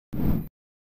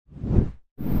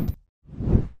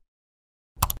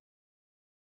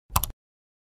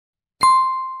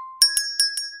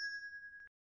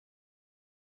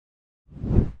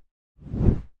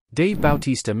Dave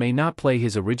Bautista may not play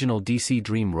his original DC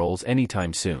dream roles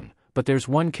anytime soon, but there's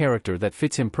one character that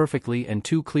fits him perfectly and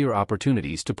two clear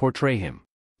opportunities to portray him.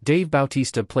 Dave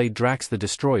Bautista played Drax the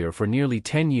Destroyer for nearly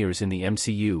 10 years in the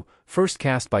MCU, first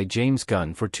cast by James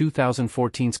Gunn for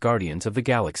 2014's Guardians of the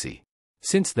Galaxy.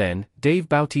 Since then, Dave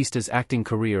Bautista's acting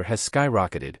career has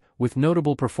skyrocketed, with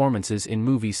notable performances in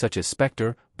movies such as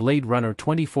Spectre, Blade Runner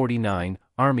 2049,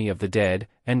 Army of the Dead,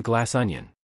 and Glass Onion.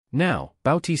 Now,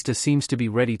 Bautista seems to be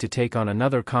ready to take on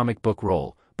another comic book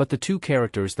role, but the two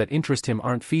characters that interest him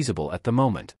aren't feasible at the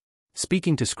moment.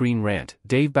 Speaking to Screen Rant,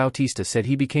 Dave Bautista said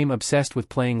he became obsessed with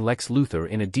playing Lex Luthor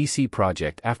in a DC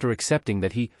project after accepting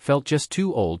that he felt just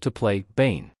too old to play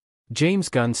Bane. James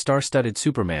Gunn's star-studded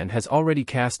Superman has already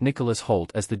cast Nicholas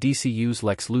Hoult as the DCU's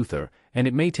Lex Luthor, and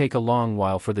it may take a long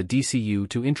while for the DCU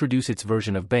to introduce its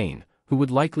version of Bane, who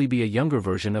would likely be a younger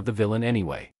version of the villain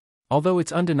anyway. Although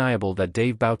it's undeniable that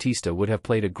Dave Bautista would have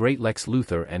played a great Lex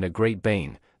Luthor and a great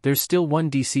Bane, there's still one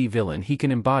DC villain he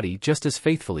can embody just as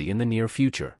faithfully in the near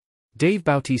future. Dave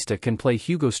Bautista can play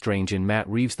Hugo Strange in Matt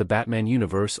Reeves' The Batman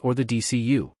universe or the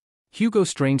DCU. Hugo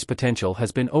Strange's potential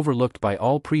has been overlooked by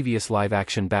all previous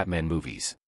live-action Batman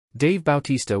movies. Dave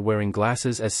Bautista wearing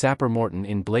glasses as Sapper Morton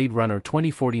in Blade Runner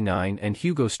 2049 and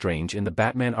Hugo Strange in the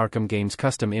Batman Arkham games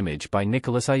custom image by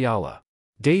Nicholas Ayala.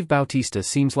 Dave Bautista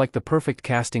seems like the perfect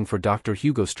casting for Dr.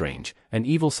 Hugo Strange, an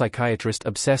evil psychiatrist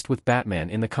obsessed with Batman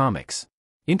in the comics.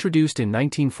 Introduced in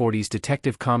 1940s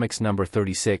Detective Comics No.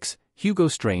 36, Hugo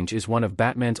Strange is one of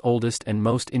Batman's oldest and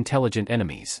most intelligent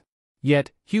enemies.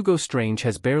 Yet, Hugo Strange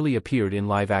has barely appeared in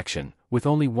live action, with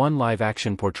only one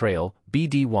live-action portrayal,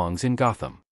 B.D. Wong's in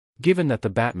Gotham. Given that The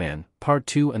Batman, Part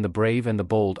 2 and The Brave and the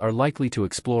Bold are likely to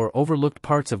explore overlooked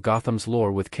parts of Gotham's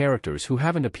lore with characters who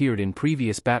haven't appeared in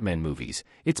previous Batman movies,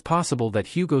 it's possible that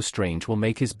Hugo Strange will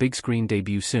make his big-screen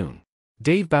debut soon.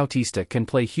 Dave Bautista can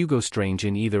play Hugo Strange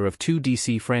in either of two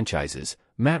DC franchises,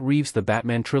 Matt Reeves' The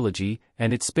Batman Trilogy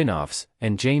and its spin-offs,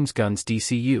 and James Gunn's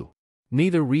DCU.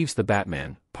 Neither Reeves' The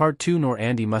Batman, Part 2 nor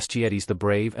Andy Muschietti's The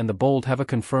Brave and the Bold have a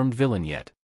confirmed villain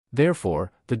yet.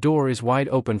 Therefore, the door is wide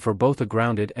open for both a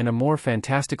grounded and a more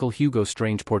fantastical Hugo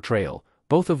Strange portrayal,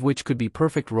 both of which could be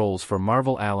perfect roles for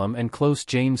Marvel alum and close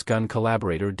James Gunn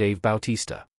collaborator Dave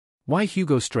Bautista. Why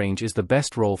Hugo Strange is the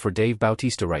best role for Dave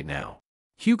Bautista right now?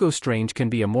 Hugo Strange can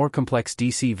be a more complex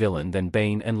DC villain than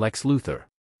Bane and Lex Luthor.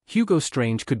 Hugo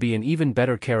Strange could be an even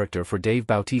better character for Dave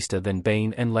Bautista than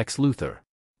Bane and Lex Luthor.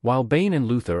 While Bane and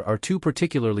Luthor are two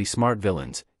particularly smart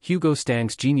villains, Hugo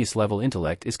Strange's genius-level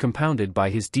intellect is compounded by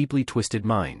his deeply twisted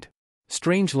mind.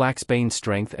 Strange lacks Bane's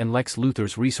strength and Lex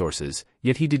Luthor's resources,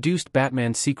 yet he deduced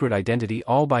Batman's secret identity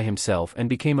all by himself and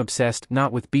became obsessed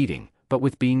not with beating, but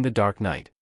with being the Dark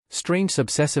Knight. Strange's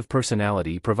obsessive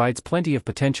personality provides plenty of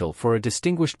potential for a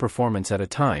distinguished performance at a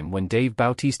time when Dave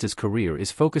Bautista's career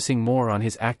is focusing more on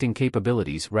his acting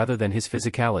capabilities rather than his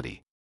physicality.